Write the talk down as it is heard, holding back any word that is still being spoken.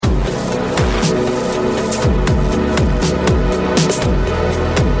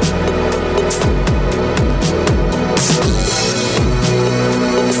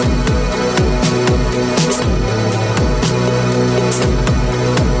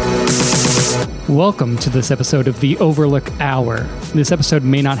Welcome to this episode of the Overlook Hour. This episode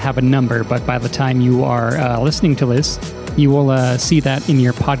may not have a number, but by the time you are listening to this, you will see that in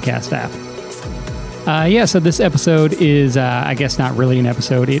your podcast app. So this episode is, I guess not really an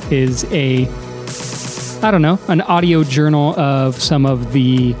episode. It is an audio journal of some of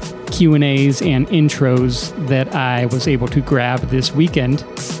the Q&As and intros that I was able to grab this weekend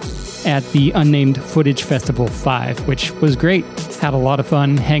at the Unnamed Footage Festival 5, which was great. Had a lot of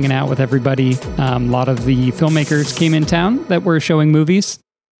fun hanging out with everybody. A lot of the filmmakers came in town that were showing movies.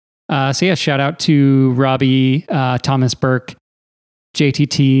 Shout out to Robbie, Thomas Burke,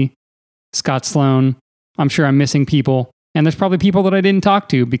 JTT, Scott Sloan. I'm sure I'm missing people. And there's probably people that I didn't talk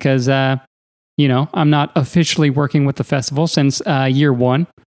to because, I'm not officially working with the festival since year one.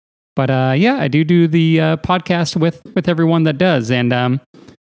 But I do the podcast with everyone that does. And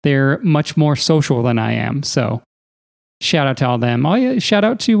they're much more social than I am. So shout out to all them. Shout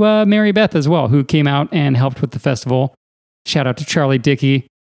out to Mary Beth as well, who came out and helped with the festival. Shout out to Charlie Dickey,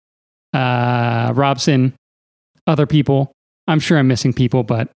 Robson, other people. I'm sure I'm missing people,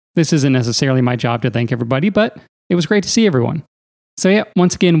 but this isn't necessarily my job to thank everybody, but it was great to see everyone. So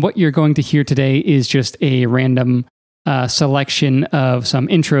once again, what you're going to hear today is just a random selection of some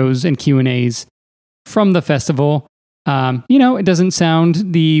intros and Q&As from the festival. It doesn't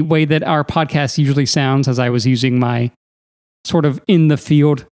sound the way that our podcast usually sounds, as I was using my sort of in the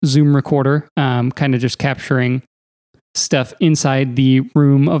field Zoom recorder, kind of just capturing stuff inside the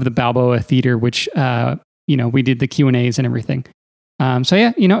room of the Balboa Theater, which, we did the Q&As and everything.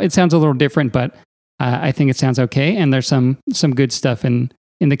 It sounds a little different, but I think it sounds okay. And there's some good stuff in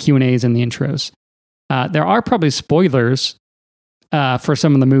the Q&As and the intros. There are probably spoilers for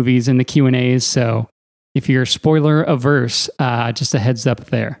some of the movies in the Q&As, so if you're spoiler averse, just a heads up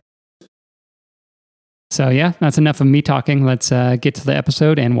there. So that's enough of me talking. Let's get to the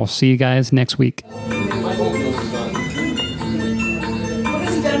episode, and we'll see you guys next week. What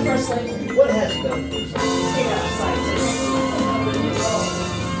has he done for us lately? What has he done for us?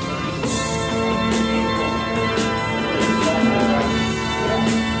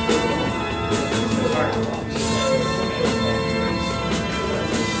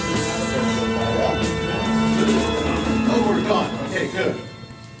 Okay, good.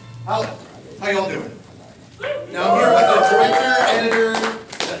 How y'all doing? Now I'm here with the director, editor,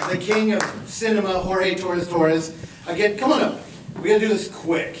 the king of cinema, Jorge Torres. Again, come on up. We gotta do this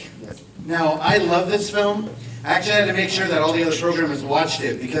quick. Now, I love this film. I actually had to make sure that all the other programmers watched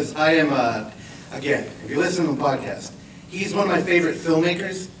it because I am, again, if you listen to the podcast, he's one of my favorite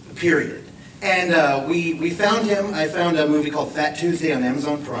filmmakers, period. And we found him. I found a movie called Fat Tuesday on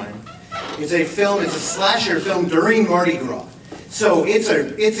Amazon Prime. It's a slasher film during Mardi Gras. So it's a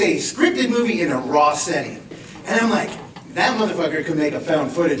scripted movie in a raw setting. And I'm like, that motherfucker could make a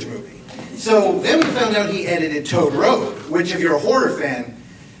found footage movie. So then we found out he edited Toad Road, which if you're a horror fan,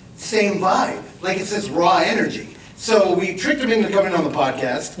 same vibe. Like it's this raw energy. So we tricked him into coming on the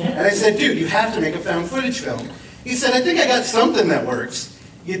podcast. And I said, dude, you have to make a found footage film. He said, I think I got something that works.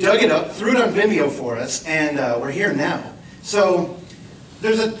 You dug it up, threw it on Vimeo for us, and we're here now. So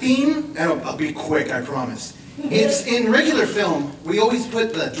there's a theme, and I'll be quick, I promise. It's in regular film, we always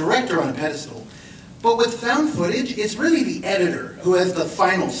put the director on a pedestal. But with found footage, it's really the editor who has the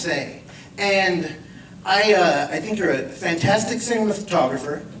final say. And I think you're a fantastic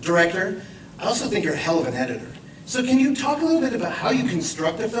cinematographer, director. I also think you're a hell of an editor. So can you talk a little bit about how you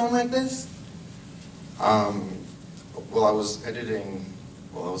construct a film like this? I was editing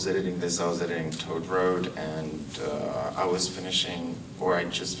Toad Road, and I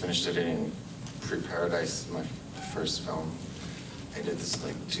just finished editing Pre-Paradise, my first film. I did this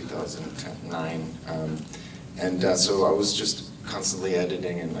like 2009, so I was just constantly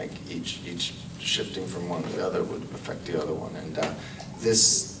editing, and like each shifting from one to the other would affect the other one. And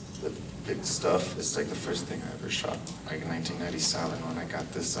the big stuff is like the first thing I ever shot, like in 1997 when I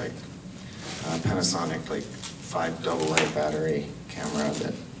got this like Panasonic like 5 AA battery camera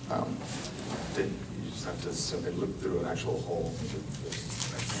that you just have to simply look through an actual hole.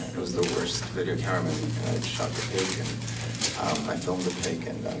 It was the worst video cameraman, and I shot the pig, and I filmed the pig,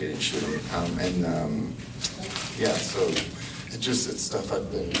 and I didn't shoot him. So it's stuff I've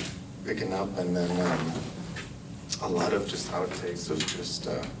been picking up, and then a lot of just outtakes of just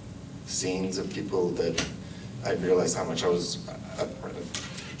scenes of people that I realized how much I was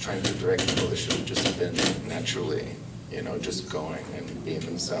trying to direct people that should have just been naturally, just going and being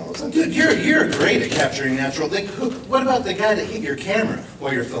themselves. Dude, you're great at capturing natural. Like, what about the guy that hit your camera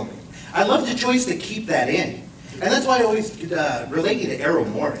while you're filming? I love the choice to keep that in. And that's why I always relate you to Errol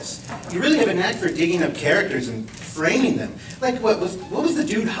Morris. You really have a knack for digging up characters and framing them. Like, what was the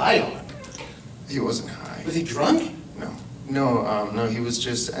dude high on? He wasn't high. Was he drunk? No, he was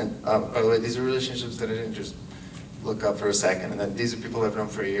just, and by the way, these are relationships that I didn't just look up for a second, and then these are people I've known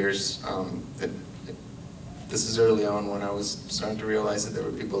for years. This is early on when I was starting to realize that there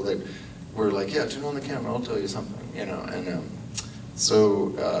were people that were like, yeah, turn on the camera, I'll tell you something, and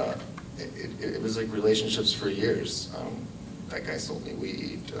so it was like relationships for years. That guy sold me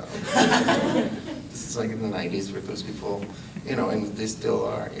weed. This is like in the 90s with those people, and they still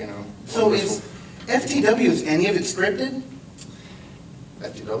are, So is FTW, is any of it scripted?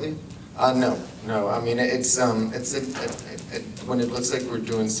 FTW? No. I mean, it's when it looks like we're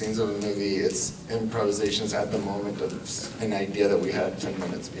doing scenes of a movie, it's improvisations at the moment of an idea that we had 10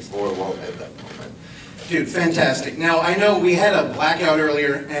 minutes before, well, at that moment. Dude, fantastic. Now, I know we had a blackout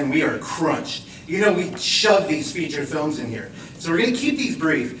earlier, and we are crunched. We shoved these feature films in here. So we're going to keep these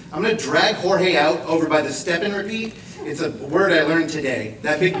brief. I'm going to drag Jorge out over by the step and repeat. It's a word I learned today,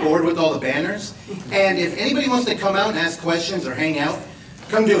 that big board with all the banners. And if anybody wants to come out and ask questions or hang out,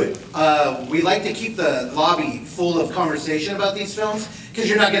 come do it. We like to keep the lobby full of conversation about these films, because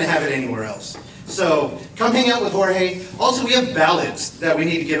you're not going to have it anywhere else. So come hang out with Jorge. Also, we have ballots that we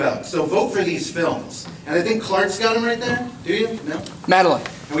need to give out. So vote for these films. And I think Clark's got them right there. Do you? No? Madeline.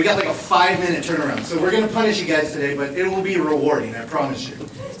 And we got like a 5-minute turnaround. So we're going to punish you guys today, but it will be rewarding, I promise you.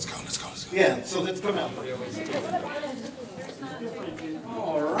 Let's go. Yeah, so let's come out.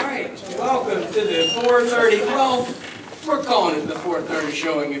 All right. Welcome to the 4:30. Well, we're calling it the 4:30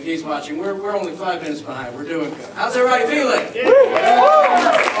 showing if he's watching. We're only 5 minutes behind. We're doing good. How's everybody feeling?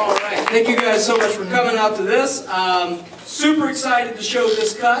 All right. Thank you guys so much for coming out to this. Super excited to show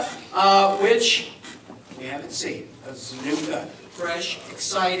this cut, which we haven't seen. This is a new cut. Fresh,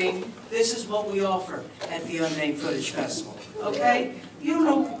 exciting. This is what we offer at the Unnamed Footage Festival. Okay? You don't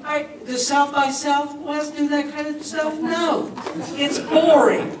know, does South by Southwest do that kind of stuff? No. It's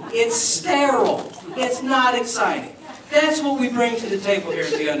boring. It's sterile. It's not exciting. That's what we bring to the table here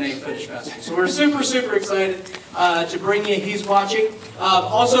at the Unnamed Footage Festival. So we're super, super excited to bring you He's Watching.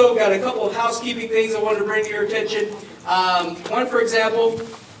 Also, got a couple of housekeeping things I wanted to bring to your attention. One, for example,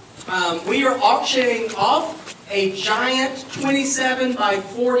 we are auctioning off a giant 27 by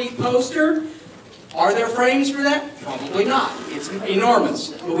 40 poster. Are there frames for that? Probably not. It's enormous.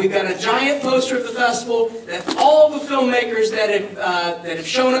 But we've got a giant poster of the festival that all the filmmakers that have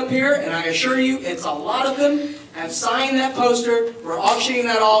shown up here, and I assure you it's a lot of them, have signed that poster. We're auctioning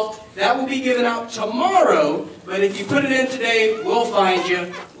that off. That will be given out tomorrow, but if you put it in today, we'll find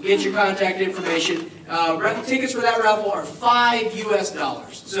you. We'll get your contact information. Tickets for that raffle are $5 US.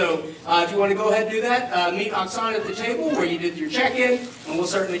 So if you want to go ahead and do that, meet Oksana at the table where you did your check-in, and we'll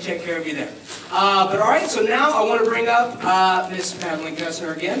certainly take care of you there. But all right, so now I want to bring up Miss Madeline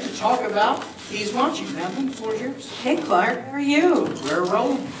Gessner again to talk about He's Watching. Madeline, the floor is yours. Hey Clark, how are you? We're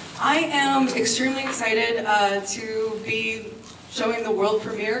rolling. I am extremely excited to be showing the world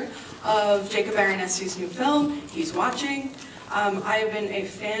premiere of Jacob Baronessi's new film, He's Watching. I have been a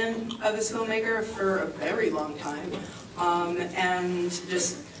fan of this filmmaker for a very long time, and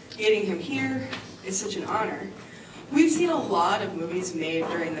just getting him here is such an honor. We've seen a lot of movies made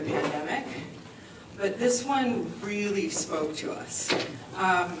during the pandemic, but this one really spoke to us.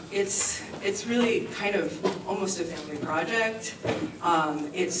 It's really kind of almost a family project.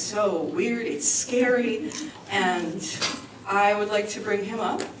 It's so weird, it's scary, and I would like to bring him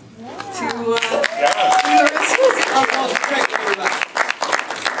up to do the rest of his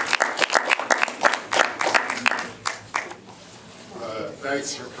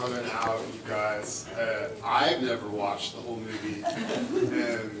Thanks for coming out, you guys. I've never watched the whole movie,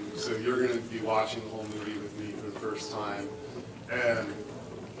 and so you're going to be watching the whole movie with me for the first time. And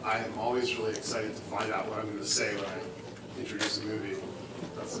I am always really excited to find out what I'm going to say when I introduce a movie.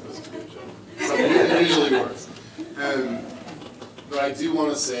 That's supposed to be a joke. It usually works. But I do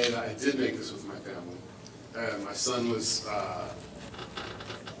want to say that I did make this with my family. My son was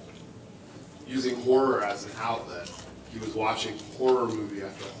using horror as an outlet. He was watching horror movie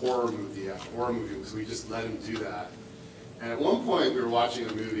after horror movie after horror movie, so we just let him do that. And at one point, we were watching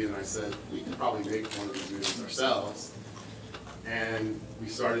a movie, and I said, we could probably make one of these movies ourselves. And we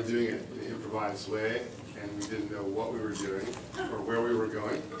started doing it in an improvised way, and we didn't know what we were doing or where we were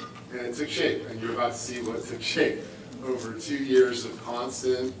going. And it took shape, and you're about to see what took shape. Over 2 years of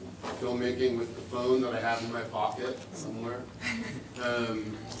constant filmmaking with the phone that I have in my pocket somewhere.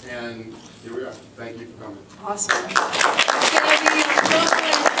 And here we are. Thank you for coming. Awesome. It's going to be a film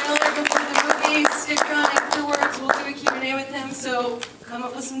and trailer before the movie. Stick around afterwards. We'll do a Q&A with him, so come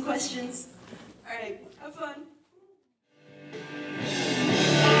up with some questions. All right, have fun.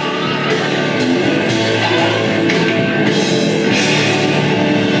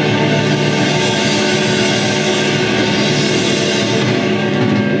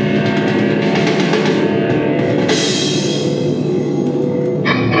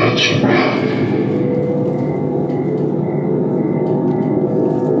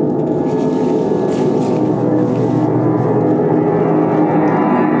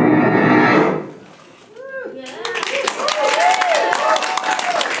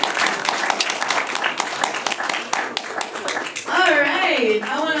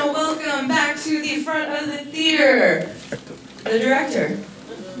 here the director.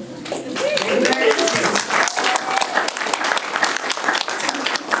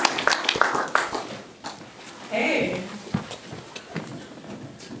 Hey,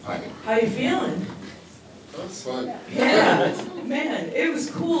 Hi. how you feeling? That was fun. Yeah, man, it was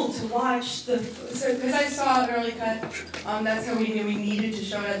cool to watch because I saw an early cut. That's how we knew we needed to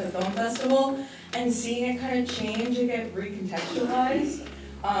show it at the film festival, and seeing it kind of change and get recontextualized,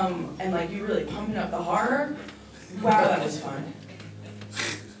 and like you really pumping up the horror. Wow, that was fun.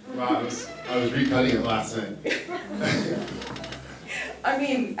 Wow, I was recutting it last night. I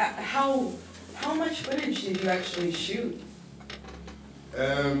mean, how much footage did you actually shoot?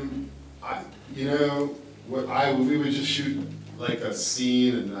 We would just shoot like a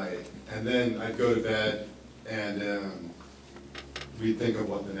scene a night, and then I'd go to bed, and we'd think of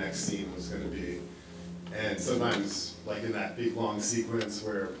what the next scene was going to be. And sometimes, like in that big long sequence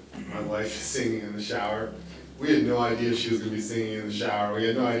where my wife is singing in the shower, we had no idea she was going to be singing in the shower. We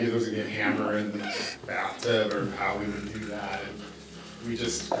had no idea there was going to be a hammer in the bathtub or how we would do that. And we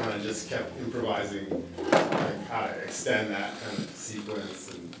just kind of just kept improvising, like how to extend that kind of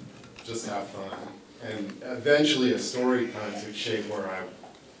sequence and just have fun. And eventually a story kind of took shape where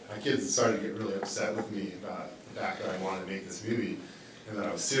my kids started to get really upset with me about the fact that I wanted to make this movie and that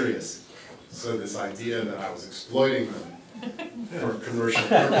I was serious. So this idea that I was exploiting them for commercial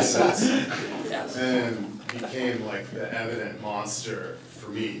purposes and became like the evident monster for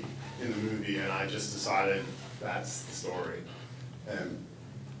me in the movie, and I just decided that's the story. And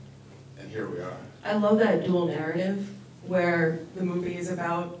here we are. I love that dual narrative where the movie is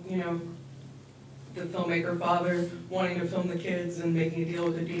about, the filmmaker father wanting to film the kids and making a deal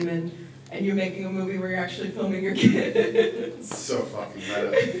with a demon, and you're making a movie where you're actually filming your kids. So fucking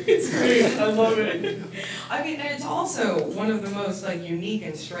meta. It's great. I love it. I mean, and it's also one of the most unique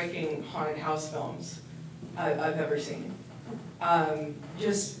and striking haunted house films I've ever seen.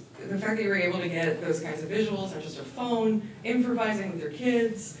 Just the fact that you were able to get those kinds of visuals on just a phone, improvising with your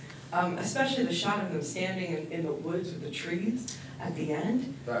kids, especially the shot of them standing in the woods with the trees at the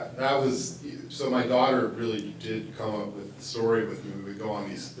end. That was, so my daughter really did come up with the story with me. We would go on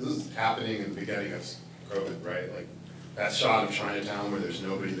these, this is happening in the beginning of COVID, right? Like that shot of Chinatown where there's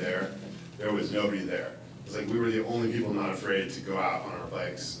nobody there, there was nobody there. It was like we were the only people not afraid to go out on our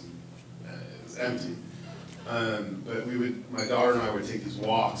bikes, and it was empty. But my daughter and I would take these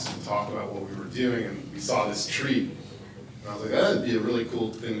walks and talk about what we were doing, and we saw this tree. And I was like, that'd be a really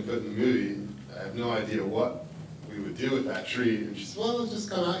cool thing to put in the movie. I have no idea what we would do with that tree. And she said, well, let's just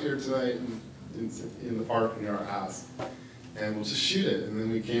come out here tonight in the park near our house, and we'll just shoot it. And then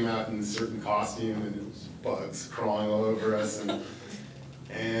we came out in a certain costume, and it was bugs crawling all over us,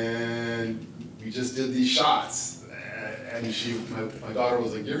 and we just did these shots. And my daughter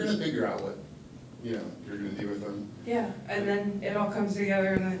was like, you're gonna figure out what you're gonna do with them. Yeah, and then it all comes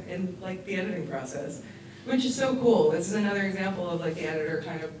together in the editing process, which is so cool. This is another example of the editor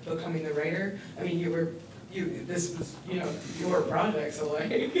kind of becoming the writer. I mean, this was your project, so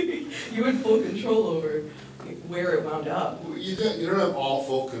you had full control over where it wound up. You don't have all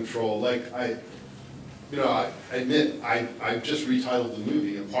full control. I admit I just retitled the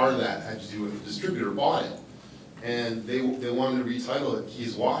movie, and part of that had to do with the distributor bought it, and they wanted to retitle it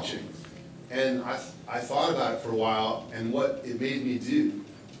He's Watching. And I thought about it for a while, and what it made me do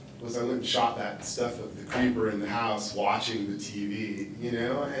was I went and shot that stuff of the creeper in the house watching the TV,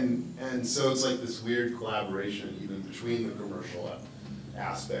 and so it's like this weird collaboration even between the commercial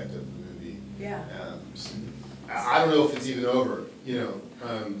aspect of the movie. Yeah. I don't know if it's even over,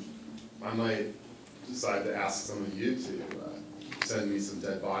 I might decide to ask some of you to send me some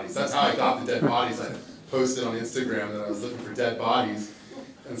dead bodies. That's how I got the dead bodies. I posted on Instagram that I was looking for dead bodies.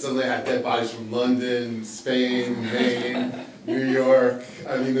 And suddenly I had dead bodies from London, Spain, Maine, New York.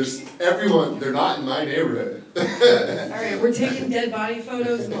 I mean, there's everyone. They're not in my neighborhood. All right, we're taking dead body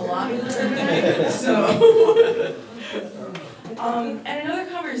photos in the lobby tonight. So, and another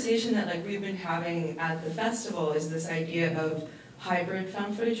conversation that we've been having at the festival is this idea of hybrid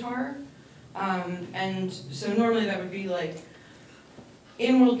found footage horror. And so normally that would be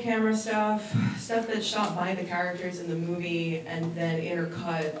in-world camera stuff that's shot by the characters in the movie, and then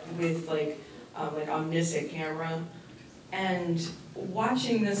intercut with omniscient camera. And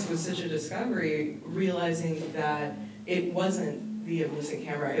watching this was such a discovery, realizing that it wasn't the omniscient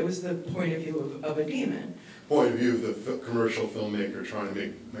camera, it was the point of view of a demon. Point of view of the commercial filmmaker trying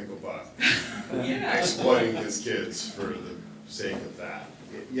to make a buck. Yeah. Exploiting his kids for the sake of that.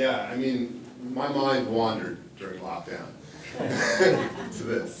 Yeah, I mean, my mind wandered during lockdown. To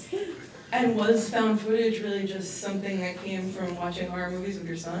this. And was found footage really just something that came from watching horror movies with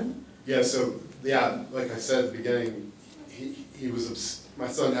your son? Yeah, so yeah, like I said at the beginning, my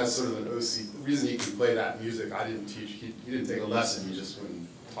son has sort of an OC. The reason he can play that music, I didn't teach. He didn't take a lesson. He just went and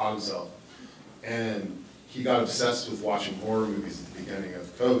taught himself. And he got obsessed with watching horror movies at the beginning of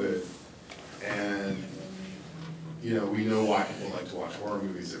COVID. And, you know, we know why people like to watch horror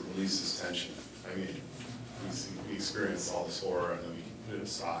movies. It releases tension. I mean, we experience all this horror and then we can put it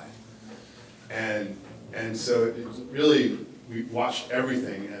aside. And so it really, we watched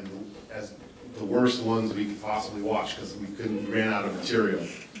everything, and as the worst ones we could possibly watch because we ran out of material.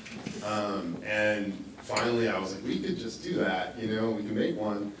 And finally I was like, we could just do that, you know, we can make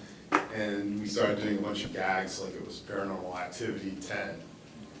one. And we started doing a bunch of gags like it was Paranormal Activity 10.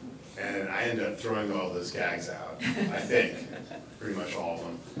 And I ended up throwing all those gags out, I think, pretty much all of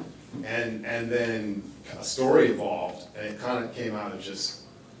them. And then a story evolved, and it kind of came out of just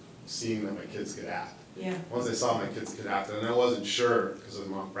seeing that my kids could act. Yeah. Once I saw my kids could act, and I wasn't sure because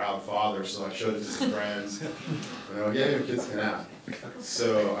I'm a proud father, so I showed it to some friends. And they're like, yeah, your kids can act.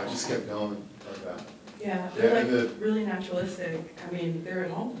 So I just kept going like that. Yeah, they're like really naturalistic. I mean, they're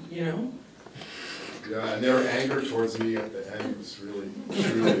at home, you know? Yeah, and their anger towards me at the end was really,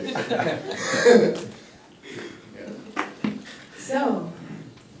 truly. Yeah. So,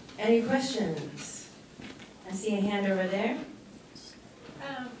 any questions? I see a hand over there.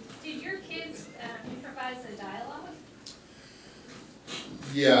 Did your kids improvise the dialogue?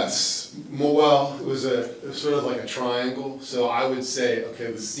 Yes. Well, it was sort of like a triangle. So I would say,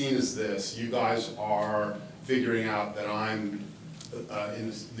 okay, the scene is this. You guys are figuring out that I'm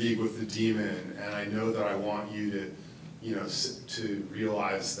in league with the demon, and I know that I want you to, you know, to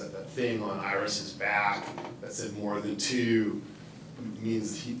realize that that thing on Iris's back that said more than two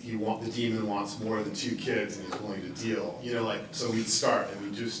means the demon wants more than two kids and he's willing to deal. You know, like, so we'd start and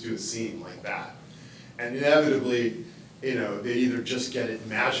we'd just do a scene like that. And inevitably, you know, they either just get it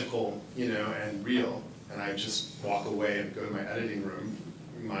magical, you know, and real, and I just walk away and go to my editing room,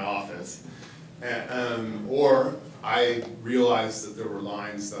 in my office, and, or I realized that there were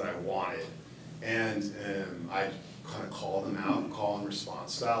lines that I wanted, and I kind of call them out, call and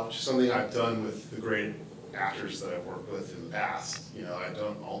response style, which is something I've done with the great actors that I've worked with in the past. You know,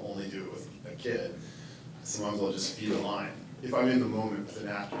 I'll only do it with a kid. Sometimes I'll just feed a line, if I'm in the moment with an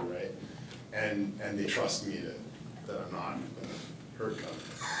actor, right? And they trust me that I'm not going to hurt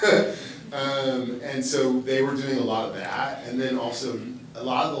them. And so they were doing a lot of that, and then also a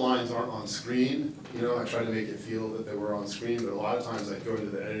lot of the lines aren't on screen. You know, I try to make it feel that they were on screen, but a lot of times I'd go into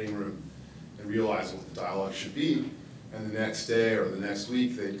the editing room and realize what the dialogue should be, and the next day or the next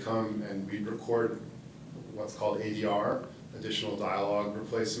week they'd come and we'd record what's called ADR, additional dialogue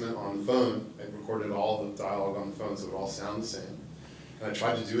replacement, on the phone. I recorded all the dialogue on the phone so it would all sound the same. And I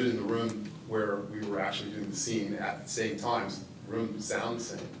tried to do it in the room where we were actually doing the scene at the same time, so the room would sound the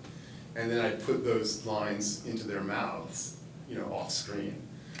same. And then I put those lines into their mouths, you know, off screen.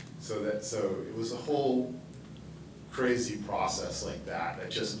 So it was a whole crazy process like that.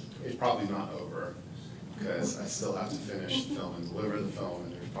 It's probably not over, because I still have to finish the film and deliver the film,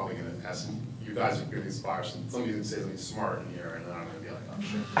 and there's probably going to have you guys are going to inspire somebody to say something smart in here, and then I'm going to be like, oh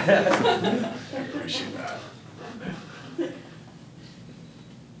shit. I appreciate that.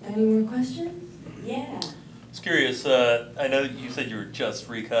 Any more questions? Yeah. I was curious, I know you said you were just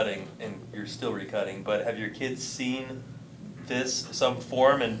recutting, and you're still recutting, but have your kids seen this, some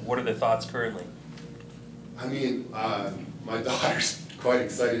form, and what are their thoughts currently? I mean, my daughter's quite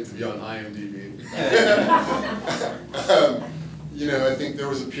excited to be on IMDb. You know, I think there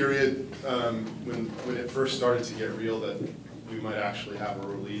was a period when it first started to get real that we might actually have a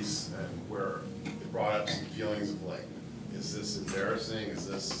release, and where it brought up some feelings of like, is this embarrassing? Is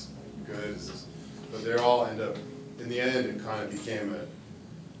this good? Is this? But they all end up, in the end, it kind of became an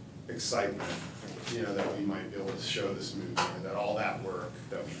excitement, you know, that we might be able to show this movie, and that all that work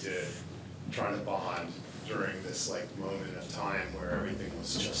that we did, trying to bond during this like moment of time where everything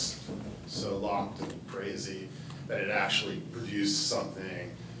was just so locked and crazy, that it actually produced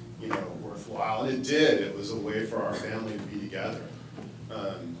something, you know, worthwhile. And it did. It was a way for our family to be together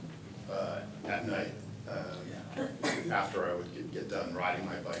at night. After I would get done riding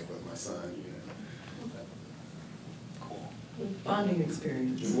my bike with my son, you know. Cool. Bonding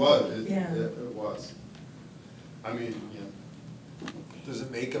experience. It was. Yeah. It was. I mean, you know. Does it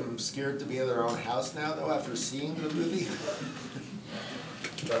make them scared to be in their own house now, though, after seeing the movie?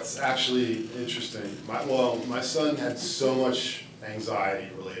 That's actually interesting. My son had so much anxiety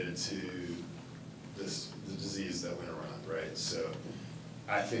related to the disease that went around, right? So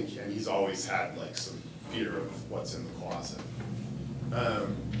I think, and he's always had like some fear of what's in the closet.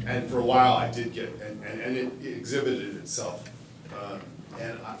 And for a while I did get, and it exhibited itself.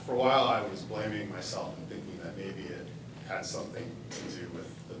 And for a while I was blaming myself and thinking that maybe it had something to do with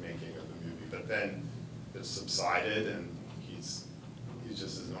the making of the movie, but then it subsided and he's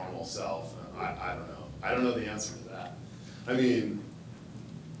just his normal self. And I don't know. I don't know the answer to that. I mean,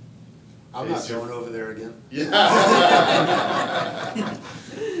 I'm not going over there again. yeah.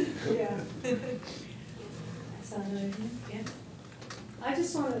 Yeah. I saw another hand, yeah. I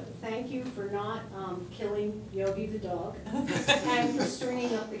just want to thank you for not killing Yogi the dog and for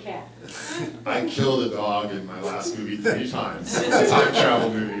stringing up the cat. I killed a dog in my last movie 3 times. It's a time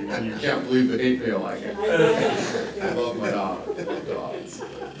travel movie, and you can't believe the hate mail I get. I love my dog. I love dogs.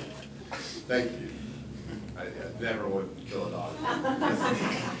 Thank you. I never would kill a dog.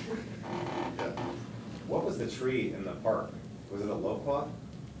 Yeah. What was the tree in the park? Was it a loquat?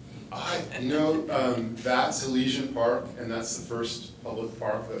 That's Elysian Park, and that's the first public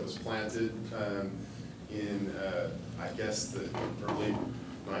park that was planted in, I guess, the early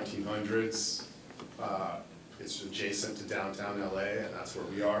 1900s. It's adjacent to downtown LA, and that's where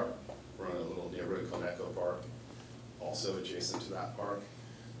we are. We're in a little neighborhood called Echo Park, also adjacent to that park.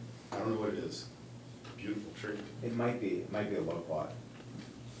 I don't know what it is. Beautiful tree. It might be a loquat.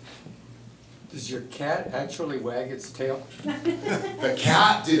 Does your cat actually wag its tail? The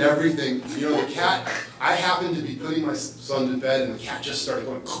cat did everything. You know, the cat, I happened to be putting my son to bed and the cat just started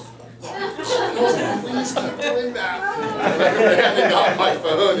going, please stop doing that. I got my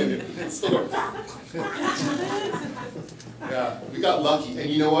phone and it sort of. Yeah, we got lucky. And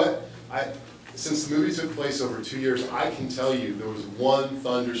you know what? Since the movie took place over 2 years, I can tell you there was one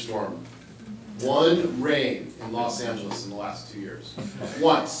thunderstorm, one rain in Los Angeles in the last 2 years.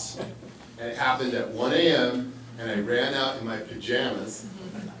 Once. And it happened at 1 a.m. and I ran out in my pajamas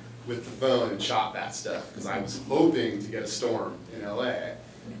with the phone and shot that stuff because I was hoping to get a storm in LA, and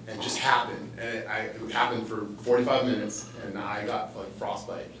it just happened. And it happened for 45 minutes, and I got like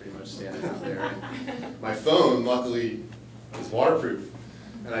frostbite pretty much standing out there. And my phone, luckily, was waterproof,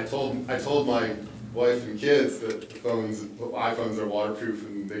 and I told my wife and kids that iPhones are waterproof,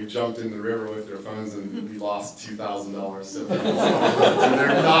 and they jumped in the river with their phones, and we lost $2,000. So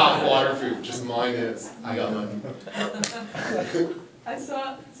they're not waterproof, just mine is. I got lucky. I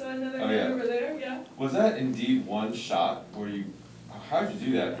saw another Oh, hand yeah. over there, yeah. Was that indeed one shot where how did you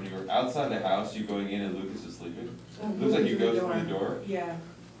do that? When you were outside the house, you going in and Lucas is sleeping? Looks like you go through the door. Yeah.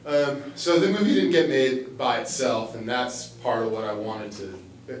 So the movie didn't get made by itself, and that's part of what I wanted to,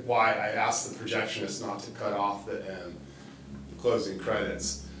 why I asked the projectionist not to cut off the closing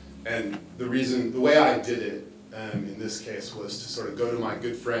credits. And the way I did it in this case was to sort of go to my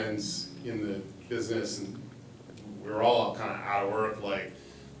good friends in the business, and we were all kind of out of work, like,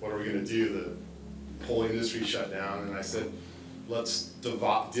 what are we going to do? The whole industry shut down, and I said, let's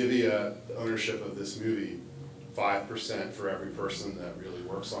divvy the ownership of this movie 5% for every person that really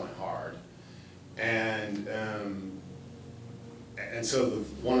works on it hard. And so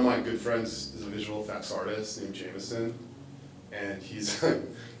one of my good friends is a visual effects artist named Jameson, and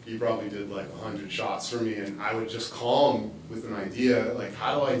he probably did like 100 shots for me, and I would just call him with an idea, like,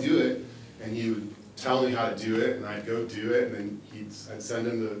 how do I do it? And he would tell me how to do it, and I'd go do it, and then I'd send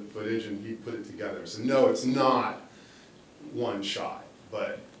him the footage, and he'd put it together. So no, it's not one shot,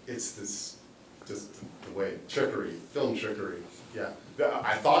 but it's this, just the way, film trickery, yeah.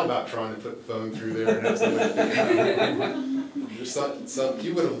 I thought about trying to put the phone through there and have somebody figure it out.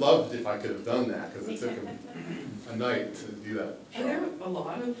 He would have loved if I could have done that, because it took him a night to do that shot. Are there a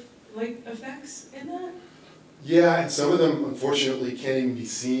lot of like effects in that? Yeah, and some of them unfortunately can't even be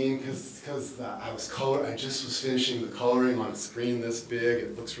seen because I just was finishing the coloring on a screen this big.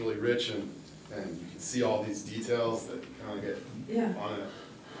 It looks really rich, and you can see all these details that kind of get on a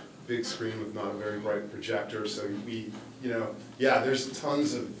big screen with not a very bright projector. So there's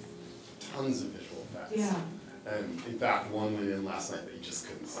tons of visual effects. Yeah. And in fact, one went in last night that you just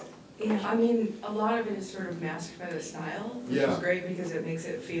couldn't see. Yeah, I mean, a lot of it is sort of masked by the style, which is great because it makes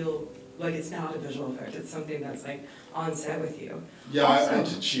it feel like it's not a visual effect, it's something that's like on set with you. Yeah, I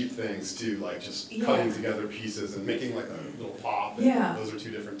into cheap things too, like just cutting together pieces and making like a little pop. And those are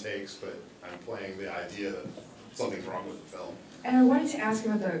 2 different takes, but I'm playing the idea that something's wrong with the film. And I wanted to ask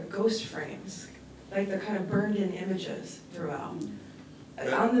about the ghost frames, like the kind of burned in images throughout.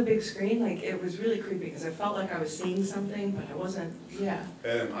 On the big screen, like it was really creepy because I felt like I was seeing something, but I wasn't,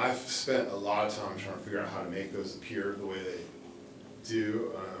 And I've spent a lot of time trying to figure out how to make those appear the way they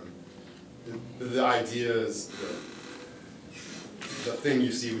do. The idea is the thing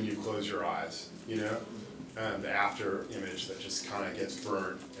you see when you close your eyes, the after image that just kind of gets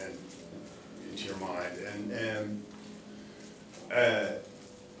burned and into your mind.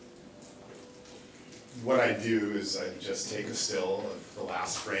 what I do is I just take a still of the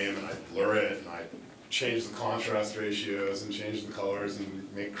last frame and I blur it and I change the contrast ratios and change the colors and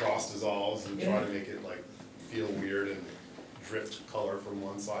make cross dissolves and try to make it like feel weird and drift color from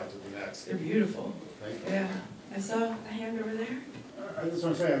one side to the next. They're beautiful. Thank you. Yeah. I saw a hand over there. I just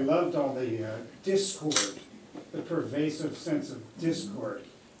want to say I loved all the discord, the pervasive sense of discord.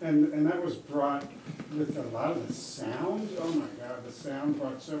 And that was brought with a lot of the sound. Oh my God, the sound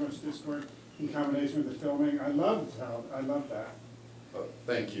brought so much discord in combination with the filming. I loved that. Oh,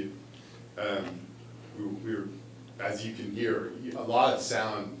 thank you. We were, as you can hear, a lot of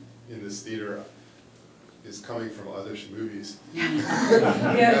sound in this theater is coming from other movies.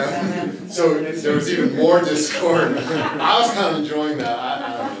 So there was even more discord. I was kind of enjoying that.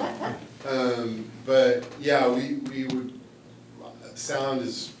 I don't know. But yeah, we would. Sound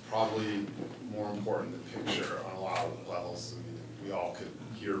is probably more important than picture on a lot of levels. I mean, we all could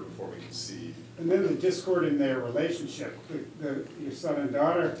hear before we could see. And then the discord in their relationship, your son and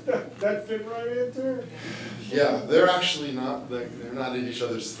daughter, that fit right into it. Yeah, they're actually not, they're not at each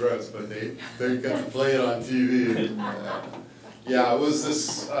other's throats, but they got to play it on TV. Yeah, it was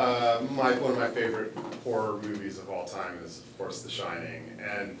this, one of my favorite horror movies of all time is, of course, The Shining.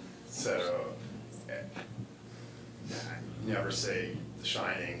 And so, I never say The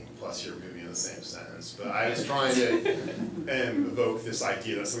Shining plus your movie in the same sentence, but I was trying to evoke this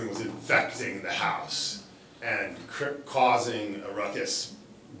idea that something was infecting the house and causing a ruckus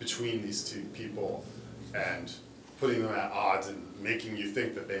between these two people and putting them at odds and making you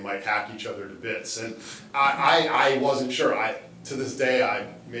think that they might hack each other to bits. And I wasn't sure. To this day,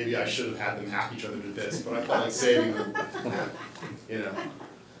 maybe I should have had them hack each other to bits, but I felt like saving them, you know.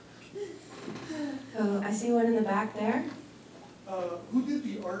 Oh, I see one in the back there. Who did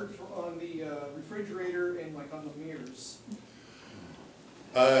the art on the refrigerator and like on the mirrors?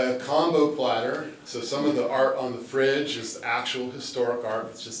 Combo platter. So some of the art on the fridge is actual historic art.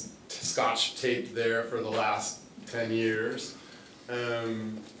 It's just scotch taped there for the last 10 years.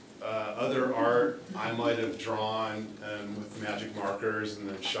 Other art I might have drawn with magic markers and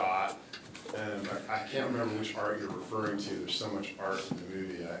then shot. I can't remember which art you're referring to. There's so much art in the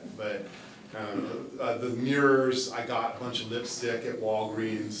movie. The mirrors, I got a bunch of lipstick at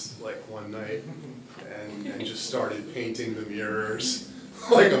Walgreens like one night and just started painting the mirrors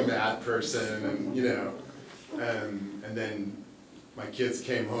like a mad person, and you know, and then my kids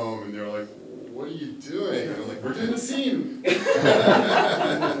came home and they were like, "What are you doing?" And I'm like, "We're doing a scene."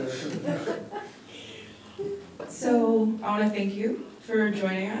 So I want to thank you for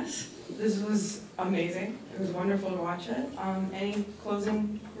joining us. This was amazing. It was wonderful to watch it. Any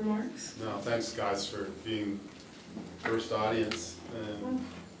closing remarks? No, thanks guys for being first audience.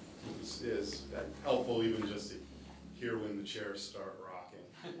 It's helpful even just to hear when the chairs start rocking.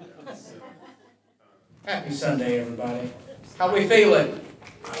 Yeah, so, Happy Sunday, everybody. How we feeling?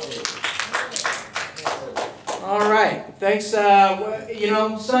 All right. Thanks. You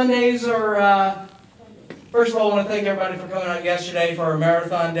know, Sundays are. First of all, I want to thank everybody for coming out yesterday for our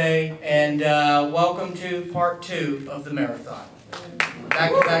marathon day, and welcome to part 2 of the marathon.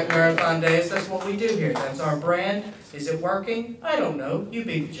 Back-to-back marathon days, that's what we do here. That's our brand. Is it working? I don't know. You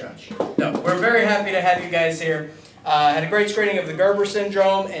be the judge. No, we're very happy to have you guys here. Had a great screening of the Gerber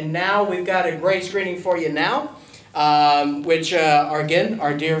Syndrome, and now we've got a great screening for you now, which our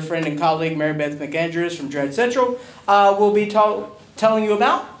dear friend and colleague Mary Beth McAndrews from Dread Central will be telling you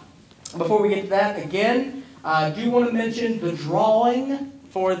about. Before we get to that, again, I do want to mention the drawing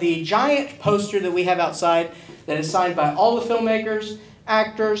for the giant poster that we have outside that is signed by all the filmmakers,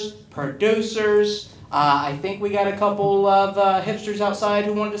 actors, producers. I think we got a couple of hipsters outside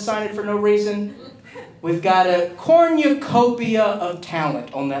who wanted to sign it for no reason. We've got a cornucopia of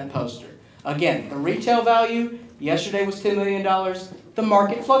talent on that poster. Again, the retail value yesterday was $10 million. The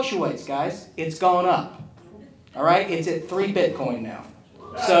market fluctuates, guys. It's gone up. All right? It's at 3 Bitcoin now.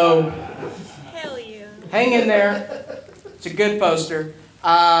 So, hell yeah. Hang in there. It's a good poster.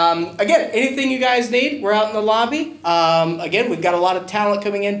 Again, anything you guys need, we're out in the lobby. Again, we've got a lot of talent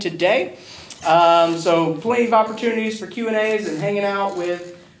coming in today. So plenty of opportunities for Q&As and hanging out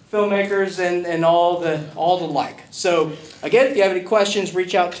with filmmakers and all the like. So again, if you have any questions,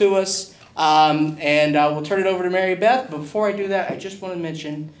 reach out to us. And we'll turn it over to Mary Beth. But before I do that, I just want to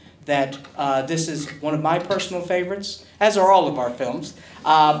mention that this is one of my personal favorites, as are all of our films.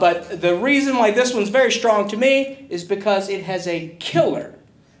 But the reason why this one's very strong to me is because it has a killer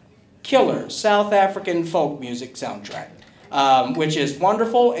South African folk music soundtrack, which is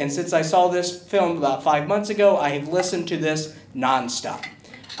wonderful. And since I saw this film about 5 months ago, I have listened to this nonstop.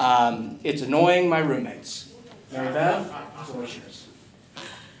 It's annoying my roommates. Mary Beth, it's all yours.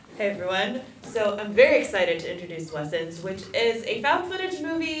 Hey everyone. So I'm very excited to introduce Lessons, which is a found footage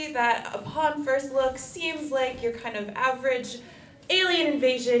movie that upon first look seems like your kind of average alien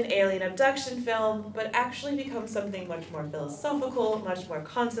invasion, alien abduction film, but actually becomes something much more philosophical, much more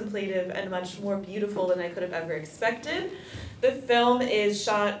contemplative, and much more beautiful than I could have ever expected. The film is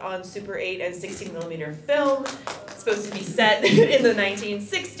shot on Super 8 and 16mm film. It's supposed to be set in the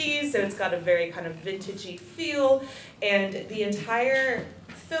 1960s, so it's got a very kind of vintagey feel, and the entire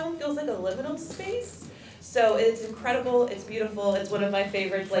film feels like a liminal space. So it's incredible, it's beautiful, it's one of my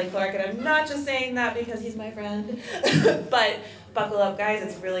favorites, like Clark, and I'm not just saying that because he's my friend, but buckle up guys,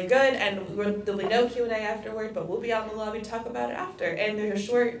 it's really good, and there'll be no Q&A afterward, but we'll be out in the lobby to talk about it after. And there's a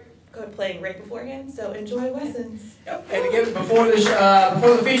short playing right beforehand, so enjoy Lessons. Yep. And again, before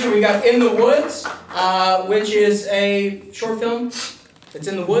the feature, we got In the Woods, which is a short film. It's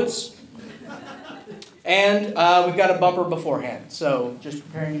in the woods. And we've got a bumper beforehand, so just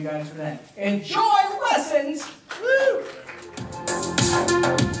preparing you guys for that. Enjoy Lessons! Woo!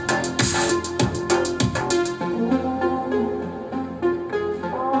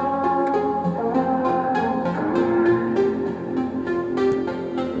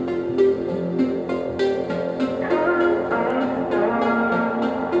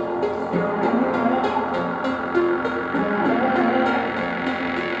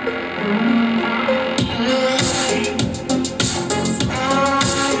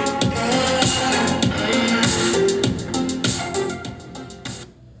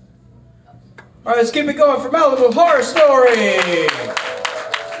 All right, let's keep it going for Malibu Horror Story.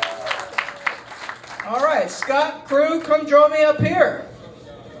 All right, Scott, crew, come join me up here.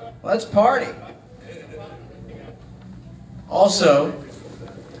 Let's party. Also,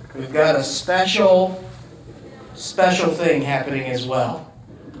 we've got a special thing happening as well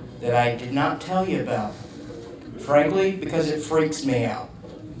that I did not tell you about, frankly, because it freaks me out.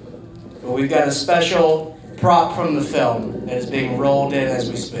 But we've got a special prop from the film that is being rolled in as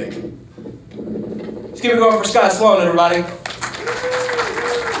we speak. Let's keep it going for Scott Sloan, everybody.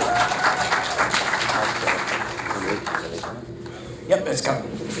 Yep, it's coming.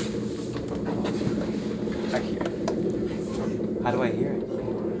 I hear it. How do I hear it?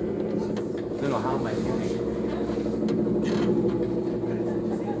 No, how am I hearing it?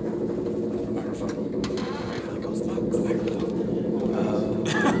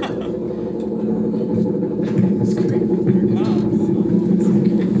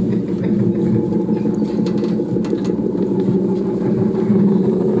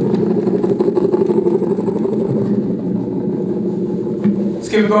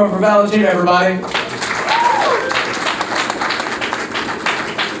 Keep it going for Valentina, everybody.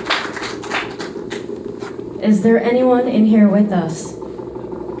 Is there anyone in here with us?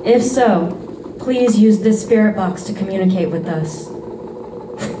 If so, please use this spirit box to communicate with us.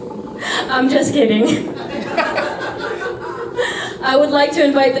 I'm just kidding. I would like to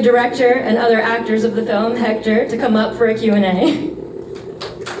invite the director and other actors of the film, Hector, to come up for a Q&A.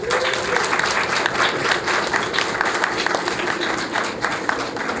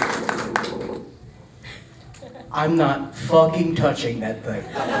 I'm not fucking touching that thing.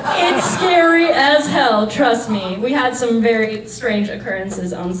 It's scary as hell, trust me. We had some very strange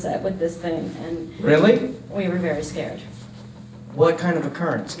occurrences on set with this thing, and Really? we were very scared. What kind of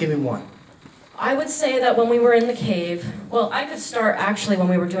occurrence? Give me one. I would say that when we were in the cave, well, I could start actually when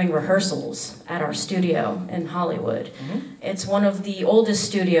we were doing rehearsals at our studio in Hollywood. It's one of the oldest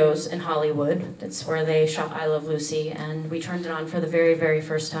studios in Hollywood. It's where they shot I Love Lucy, and we turned it on for the very, very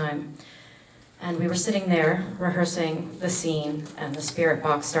first time. And we were sitting there rehearsing the scene, and the spirit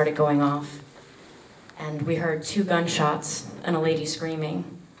box started going off. And we heard 2 gunshots and a lady screaming.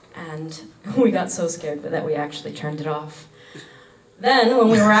 And we got so scared that we actually turned it off. Then, when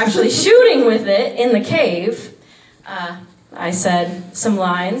we were actually shooting with it in the cave, I said some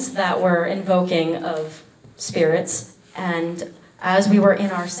lines that were invoking of spirits. And as we were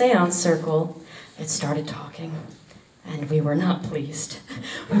in our seance circle, it started talking. And we were not pleased.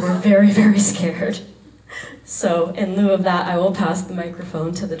 We were very, very scared. So in lieu of that, I will pass the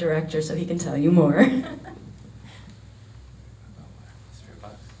microphone to the director so he can tell you more.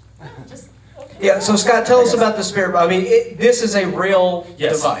 Yeah, so Scott, tell us about the spirit box. I mean, this is a real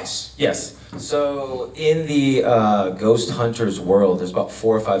device. Yes. So in the Ghost Hunters world, there's about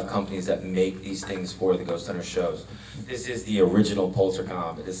 4 or 5 companies that make these things for the Ghost Hunter shows. This is the original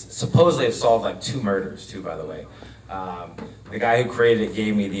Poltercom. It is supposedly have solved like 2 murders too, by the way. The guy who created it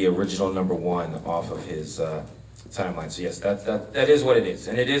gave me the original #1 off of his timeline. So yes, that is what it is,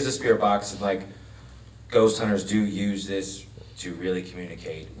 and it is a spirit box. And like Ghost Hunters do use this to really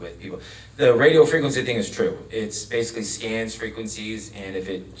communicate with people. The radio frequency thing is true. It's basically scans frequencies, and if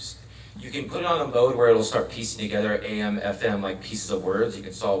it You can put it on a mode where it'll start piecing together AM, FM, like pieces of words. You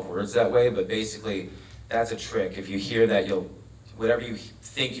can solve words that way, but basically, that's a trick. If you hear that, whatever you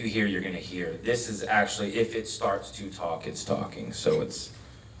think you hear, you're gonna hear. This is actually, if it starts to talk, it's talking. So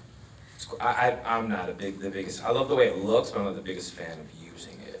I'm not the biggest, I love the way it looks, but I'm not the biggest fan of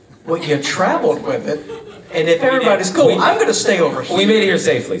using it. Well, you traveled with it, and if everybody's cool, I'm gonna stay over here. We made it here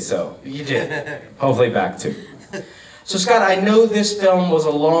safely, so. You did. Hopefully back too. So Scott, I know this film was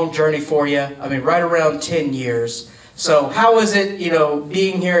a long journey for you. I mean, right around 10 years. So how is it,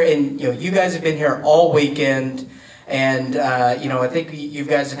 being here, and you guys have been here all weekend, and I think you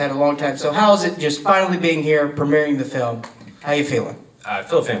guys have had a long time. So how is it just finally being here, premiering the film? How you feeling? I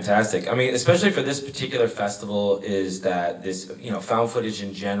feel fantastic. I mean, especially for this particular festival, is that this, found footage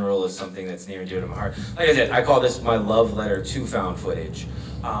in general is something that's near and dear to my heart. Like I said, I call this my love letter to found footage.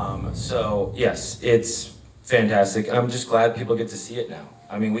 So yes, it's fantastic. I'm just glad people get to see it now.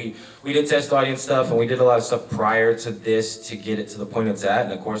 I mean, we did test audience stuff, and we did a lot of stuff prior to this to get it to the point it's at.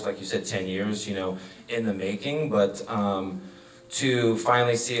 And of course, like you said, 10 years, in the making. But to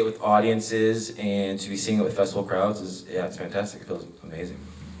finally see it with audiences and to be seeing it with festival crowds it's fantastic. It feels amazing.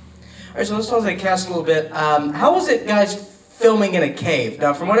 All right, so let's talk about the cast a little bit. How was it, guys, filming in a cave?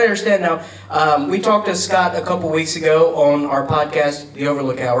 Now, from what I understand now, we talked to Scott a couple weeks ago on our podcast, The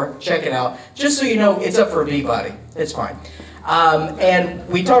Overlook Hour. Check it out. Just so you know, it's up for Peabody. It's fine. And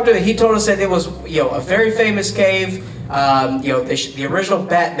we talked to him. He told us that it was, a very famous cave. The original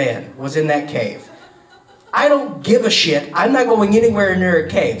Batman was in that cave. I don't give a shit. I'm not going anywhere near a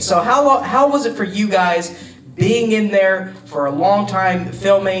cave. So how was it for you guys being in there for a long time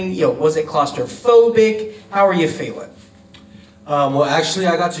filming? Was it claustrophobic? How are you feeling? Well, actually,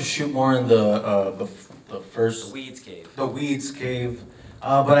 I got to shoot more in the first Weeds Cave. The Weeds Cave,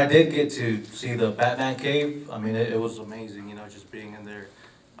 but I did get to see the Batman Cave. I mean, it was amazing. Just being in there.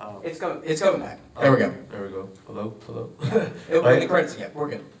 It's coming back. There we go. There we go. Hello. The credits. Yeah, we're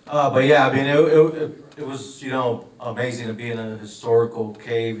good. But yeah, I mean, it was amazing to be in a historical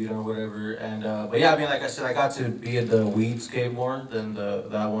cave, whatever. And but yeah, I mean, like I said, I got to be in the Weeds Cave more than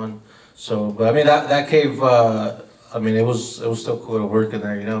that one. So, but I mean, that cave. I mean, it was still cool to work in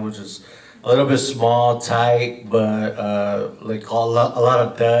there, which is a little bit small, tight, but like a lot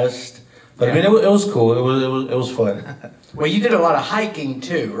of dust. But I mean, it was cool. It was fun. Well, you did a lot of hiking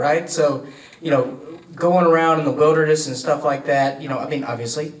too, right? So, going around in the wilderness and stuff like that. I mean,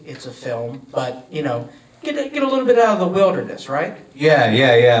 obviously it's a film, but get a little bit out of the wilderness, right? Yeah.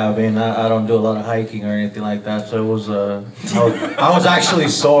 I mean, I don't do a lot of hiking or anything like that, so it was I was actually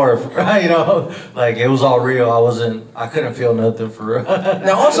sore, like it was all real. I couldn't feel nothing for real.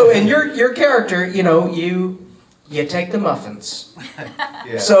 Now, also in your character, you take the muffins.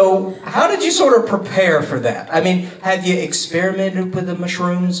 Yeah. So how did you sort of prepare for that? I mean, have you experimented with the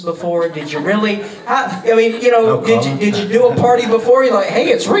mushrooms before? Did you really? Did you do a party before? You're like, hey,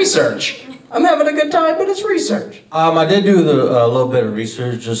 it's research. I'm having a good time, but it's research. I did do a little bit of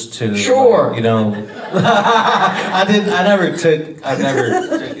research just to sure. I never took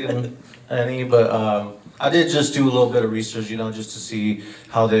any, but I did just do a little bit of research, just to see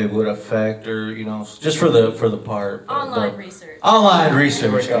how they would affect, or just for the part. Online research. Online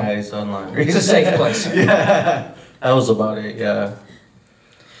research, guys. Online research. It's a safe place. Yeah, that was about it. Yeah.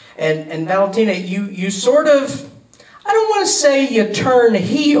 And Valentina, you sort of, I don't want to say you turn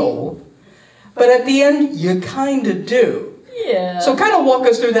heel, but at the end you kind of do. Yeah. So kind of walk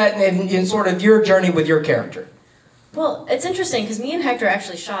us through that in sort of your journey with your character. Well, it's interesting because me and Hector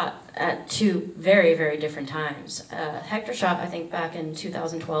actually shot at two very, very different times. Hector shot, I think, back in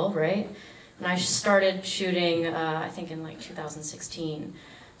 2012, right? And I started shooting, I think, in like 2016.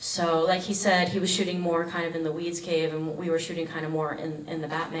 So, like he said, he was shooting more kind of in the Weeds Cave, and we were shooting kind of more in the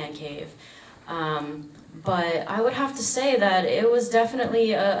Batman Cave. But I would have to say that it was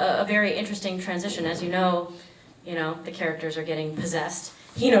definitely a very interesting transition. As you know, the characters are getting possessed.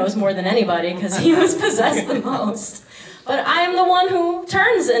 He knows more than anybody because he was possessed the most. But I am the one who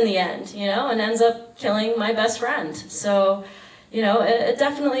turns in the end, and ends up killing my best friend. So, it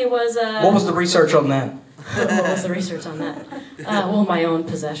definitely was... What was the research on that? What was the research on that? Well, my own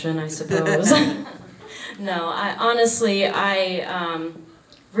possession, I suppose. No, I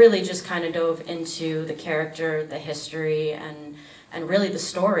really just kind of dove into the character, the history, and really the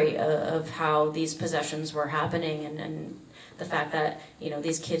story of how these possessions were happening, and the fact that,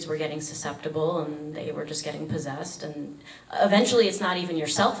 these kids were getting susceptible and they were just getting possessed, and eventually it's not even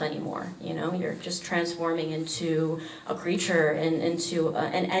yourself anymore, you're just transforming into a creature and into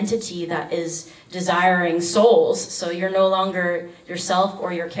an entity that is desiring souls. So you're no longer yourself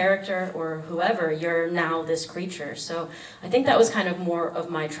or your character or whoever, you're now this creature. So I think that was kind of more of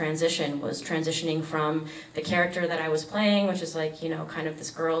my transition, was transitioning from the character that I was playing, which is like, kind of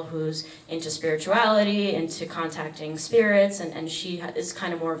this girl who's into spirituality, into contacting spirits, and she is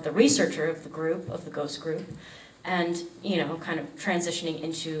kind of more of the researcher of the group, of the ghost group, and, kind of transitioning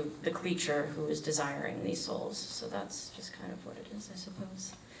into the creature who is desiring these souls. So that's just kind of what it is, I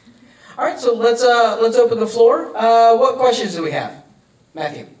suppose. All right, so let's open the floor. What questions do we have?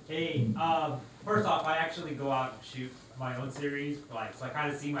 Matthew. Hey, first off, I actually go out and shoot my own series, so I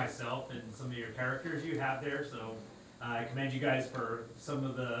kind of see myself in some of your characters you have there. So I commend you guys for some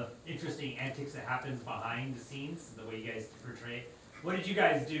of the interesting antics that happens behind the scenes, the way you guys portray it. What did you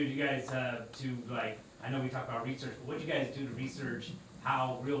guys do? Did you guys I know we talked about research, but what did you guys do to research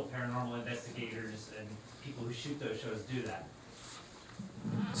how real paranormal investigators and people who shoot those shows do that?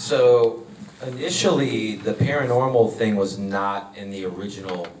 So initially, the paranormal thing was not in the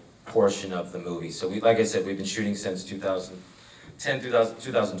original portion of the movie. So like I said, we've been shooting since 2010,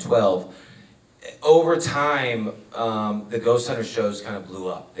 2012. Over time, the Ghost Hunter shows kind of blew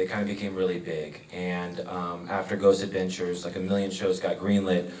up. They kind of became really big. And after Ghost Adventures, like 1 million shows got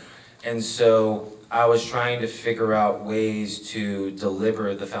greenlit. And so I was trying to figure out ways to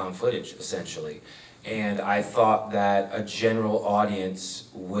deliver the found footage, essentially. And I thought that a general audience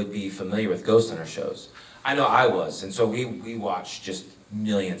would be familiar with Ghost Hunter shows. I know I was, and so we watched just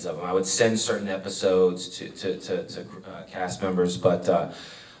millions of them. I would send certain episodes to cast members, but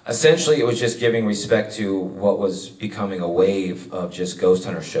essentially it was just giving respect to what was becoming a wave of just Ghost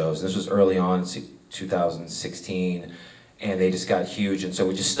Hunter shows. This was early on, 2016, and they just got huge, and so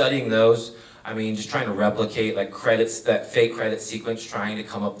we're just studying those. I mean, just trying to replicate like credits, that fake credit sequence, trying to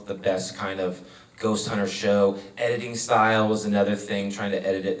come up with the best kind of Ghost Hunter show. Editing style was another thing, trying to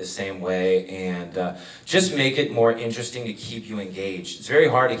edit it the same way, and just make it more interesting to keep you engaged. It's very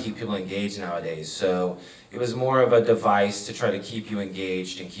hard to keep people engaged nowadays, so it was more of a device to try to keep you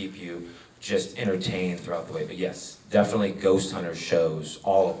engaged and keep you just entertained throughout the way. But yes, definitely Ghost Hunter shows,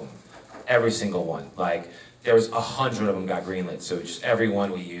 all of them, every single one. Like, there was 100 of them got greenlit, so just every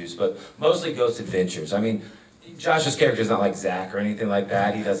one we used, but mostly Ghost Adventures. I mean, Josh's character is not like Zach or anything like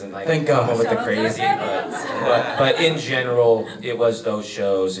that. He doesn't like Thank come God. up with the crazy, but in general, it was those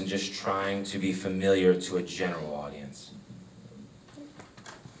shows and just trying to be familiar to a general audience.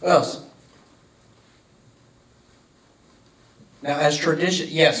 What else? Now, as tradition,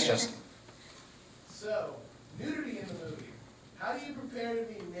 yes, Justin. So, nudity in the movie. How do you prepare to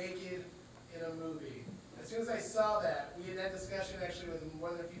be naked in a movie? As soon as I saw that, we had that discussion actually with more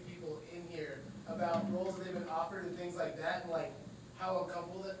than a few people in here about roles that they've been offered and things like that, and like how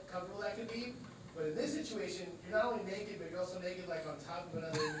uncomfortable that could be. But in this situation, you're not only naked, but you're also naked like on top of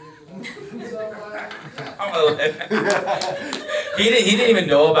another individual. So, yeah. He didn't even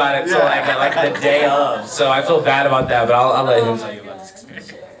know about it until like the day of, so I feel bad about that, but I'll let him tell you about this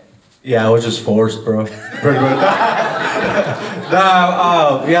experience. Yeah, it was just forced, bro. Pretty much.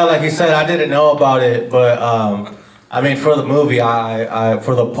 Yeah, like you said, I didn't know about it, but I mean, for the movie, I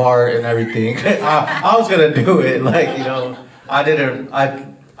for the part and everything, I was gonna do it. Like, I didn't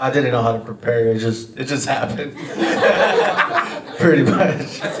know how to prepare. It just happened. Pretty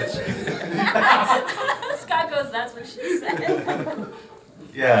much. Scott goes, that's what she said.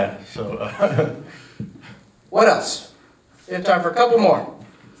 Yeah. So. What else? We have time for a couple more.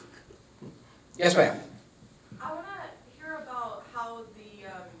 Yes, ma'am. I want to hear about how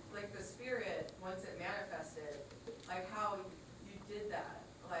the spirit, once it manifested, like how you did that.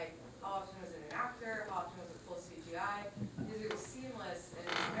 Like, how often was it an actor? How often was it full CGI? Because it was seamless and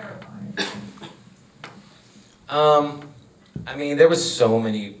it was terrifying. I mean, there was so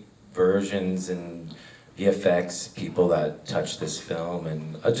many versions and VFX people that touched this film,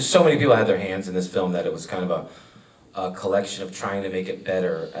 and just so many people had their hands in this film that it was kind of a collection of trying to make it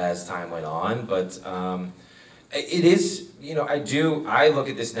better as time went on. But it is, I look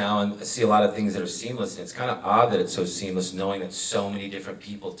at this now and see a lot of things that are seamless, and it's kind of odd that it's so seamless, knowing that so many different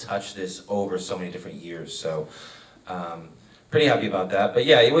people touched this over so many different years. So pretty happy about that. But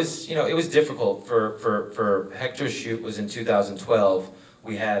yeah, it was difficult for Hector's shoot was in 2012.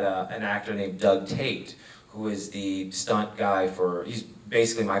 We had an actor named Doug Tate, who is the stunt guy he's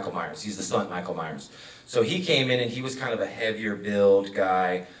basically Michael Myers. He's the stunt Michael Myers. So he came in and he was kind of a heavier build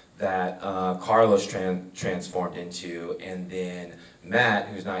guy that Carlos transformed into, and then Matt,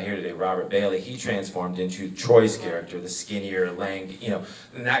 who's not here today, Robert Bailey, he transformed into Troy's character, the skinnier,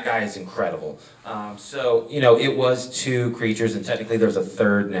 and that guy is incredible. So, it was 2 creatures, and technically there's a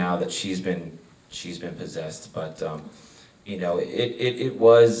third now that she's been possessed, but, it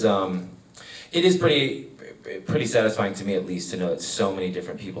is pretty satisfying to me, at least, to know that so many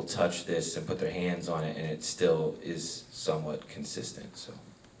different people touch this and put their hands on it, and it still is somewhat consistent, so.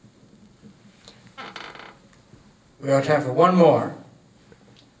 We have time for one more.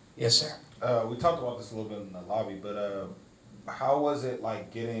 Yes, sir. We talked about this a little bit in the lobby, but how was it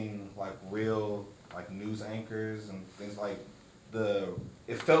like getting like real like news anchors and things like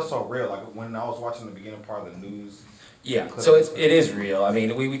it felt so real, like when I was watching the beginning part of the news. Yeah, so it is real. I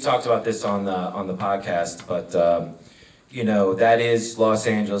mean, we talked about this on the podcast, but that is Los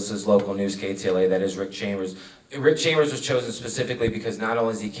Angeles' local news, KTLA. That is Rick Chambers. Rick Chambers was chosen specifically because not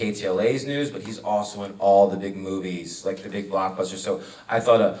only is he KTLA's news, but he's also in all the big movies, like the big blockbusters. So I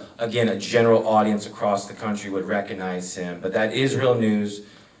thought, again, a general audience across the country would recognize him. But that is real news,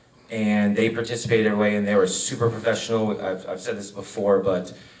 and they participated every way, and they were super professional. I've said this before,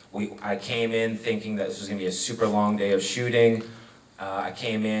 but I came in thinking that this was going to be a super long day of shooting. I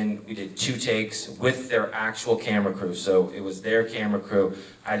came in, we did 2 takes with their actual camera crew. So it was their camera crew.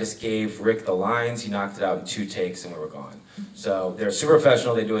 I just gave Rick the lines, he knocked it out in 2 takes, and we were gone. So they're super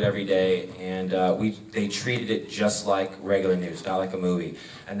professional, they do it every day, and they treated it just like regular news, not like a movie.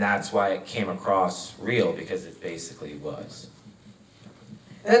 And that's why it came across real, because it basically was.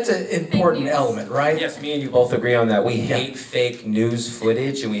 That's an important element, right? Yes, me and you both agree on that. We hate fake news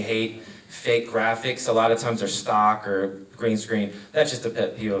footage, and we hate fake graphics. A lot of times they're stock or green screen. That's just a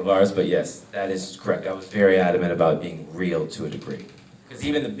pet peeve of ours, but yes, that is correct. I was very adamant about being real to a degree. Because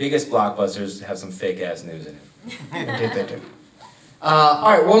even the biggest blockbusters have some fake-ass news in it. They do. All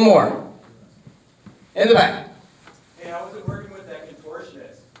right, one more. In the back. Hey, how was it working with that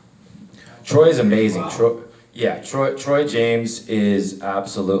contortionist? Troy's amazing. Troy James is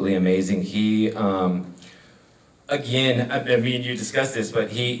absolutely amazing. He, again, me and you discussed this,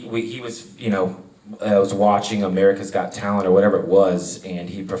 but he was, I was watching America's Got Talent or whatever it was, and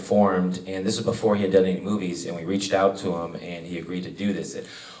he performed, and this was before he had done any movies, and we reached out to him, and he agreed to do this.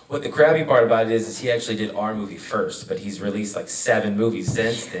 What the crappy part about it is he actually did our movie first, but he's released like 7 movies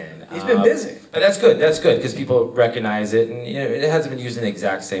since then. He's been busy. But that's good, because people recognize it, and it hasn't been used in the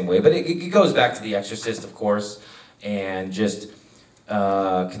exact same way, but it goes back to The Exorcist, of course, and just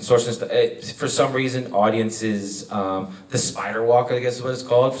consortium. For some reason, audiences, the spider walk, I guess is what it's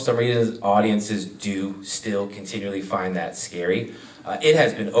called. For some reason, audiences do still continually find that scary. It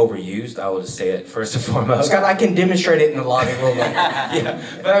has been overused. I will just say it first and foremost. Scott, I can demonstrate it in the lobby real quick. Yeah,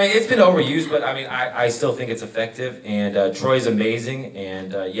 but I mean, it's been overused. But I mean, I still think it's effective. And Troy's amazing.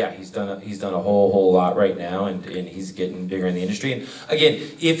 And he's done a whole lot right now, and he's getting bigger in the industry. And again,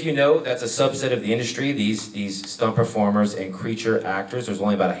 if you know, that's a subset of the industry. These stunt performers and creature actors. There's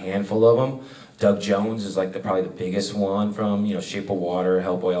only about a handful of them. Doug Jones is like probably the biggest one from Shape of Water,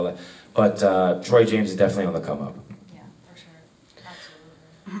 Hellboy, all that. But Troy James is definitely on the come up.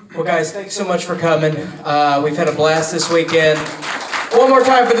 Well, guys, thanks so much for coming. We've had a blast this weekend. One more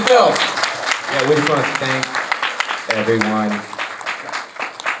time for the film. Yeah, we just want to thank everyone.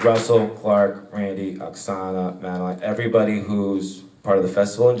 Russell, Clark, Randy, Oksana, Madeline, everybody who's part of the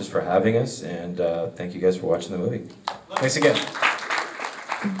festival, and just for having us. And thank you guys for watching the movie. Thanks again.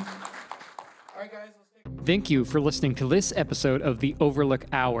 Thank you for listening to this episode of the Overlook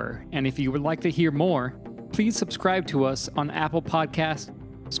Hour. And if you would like to hear more, please subscribe to us on Apple Podcasts,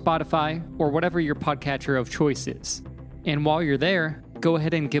 Spotify, or whatever your podcatcher of choice is. And while you're there, go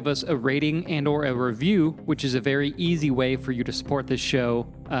ahead and give us a rating and or a review, which is a very easy way for you to support this show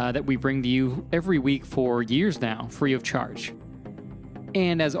that we bring to you every week for years now, free of charge.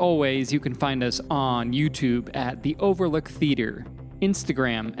 And as always, you can find us on YouTube at The Overlook Theater,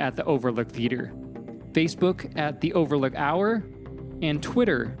 Instagram at The Overlook Theater, Facebook at The Overlook Hour, and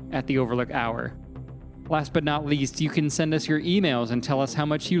Twitter at The Overlook Hour. Last but not least, you can send us your emails and tell us how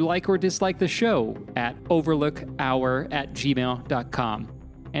much you like or dislike the show at overlookhour@gmail.com.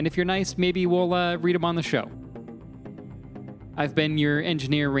 And if you're nice, maybe we'll read them on the show. I've been your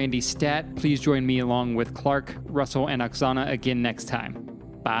engineer, Randy Stat. Please join me along with Clark, Russell, and Oksana again next time.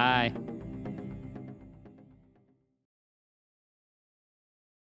 Bye.